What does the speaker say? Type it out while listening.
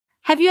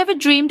Have you ever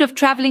dreamed of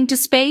traveling to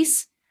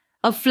space?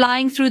 Of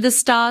flying through the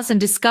stars and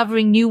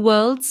discovering new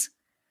worlds?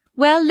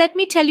 Well, let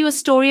me tell you a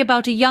story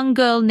about a young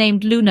girl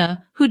named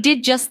Luna who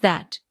did just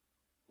that.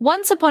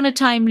 Once upon a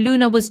time,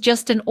 Luna was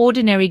just an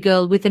ordinary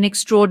girl with an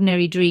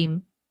extraordinary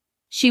dream.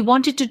 She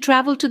wanted to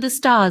travel to the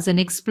stars and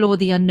explore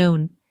the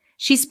unknown.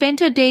 She spent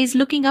her days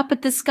looking up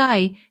at the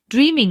sky,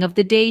 dreaming of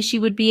the day she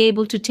would be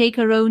able to take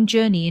her own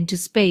journey into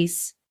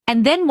space.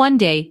 And then one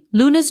day,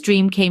 Luna's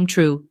dream came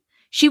true.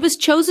 She was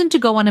chosen to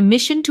go on a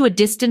mission to a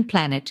distant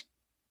planet.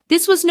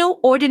 This was no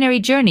ordinary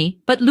journey,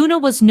 but Luna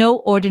was no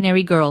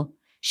ordinary girl.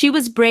 She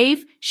was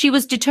brave, she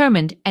was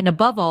determined, and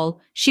above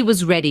all, she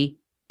was ready.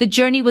 The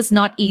journey was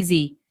not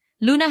easy.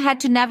 Luna had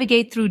to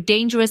navigate through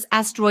dangerous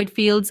asteroid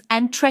fields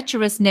and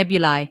treacherous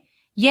nebulae.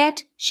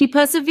 Yet, she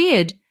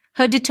persevered,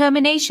 her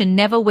determination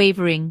never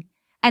wavering.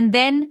 And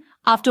then,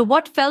 after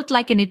what felt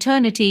like an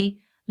eternity,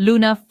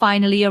 Luna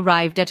finally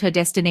arrived at her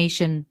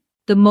destination.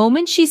 The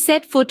moment she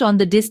set foot on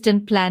the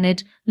distant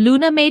planet,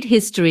 Luna made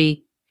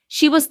history.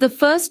 She was the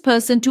first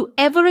person to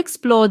ever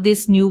explore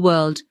this new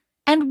world.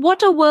 And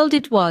what a world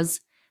it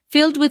was,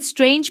 filled with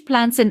strange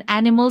plants and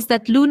animals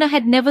that Luna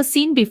had never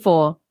seen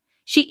before.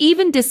 She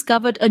even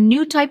discovered a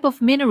new type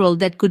of mineral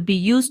that could be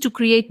used to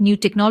create new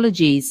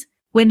technologies.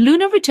 When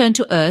Luna returned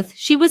to Earth,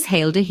 she was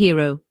hailed a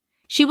hero.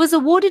 She was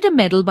awarded a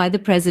medal by the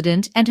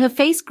president and her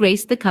face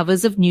graced the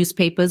covers of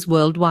newspapers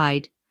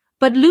worldwide.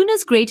 But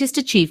Luna's greatest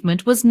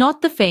achievement was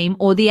not the fame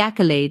or the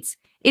accolades.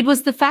 It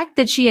was the fact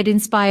that she had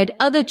inspired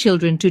other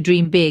children to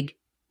dream big,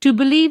 to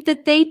believe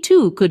that they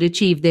too could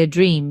achieve their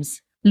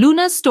dreams.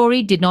 Luna's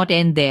story did not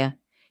end there.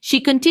 She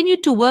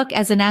continued to work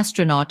as an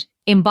astronaut,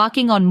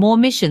 embarking on more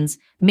missions,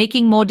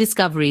 making more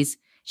discoveries.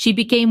 She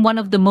became one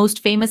of the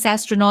most famous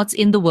astronauts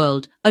in the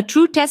world, a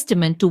true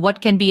testament to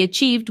what can be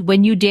achieved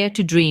when you dare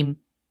to dream.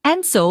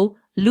 And so,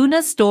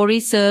 Luna's story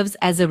serves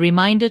as a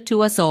reminder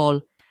to us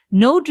all.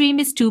 No dream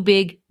is too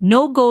big,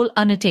 no goal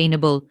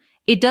unattainable.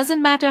 It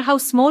doesn't matter how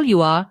small you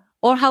are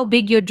or how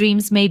big your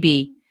dreams may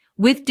be.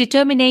 With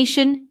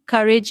determination,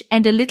 courage,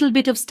 and a little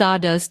bit of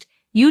stardust,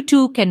 you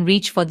too can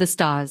reach for the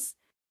stars.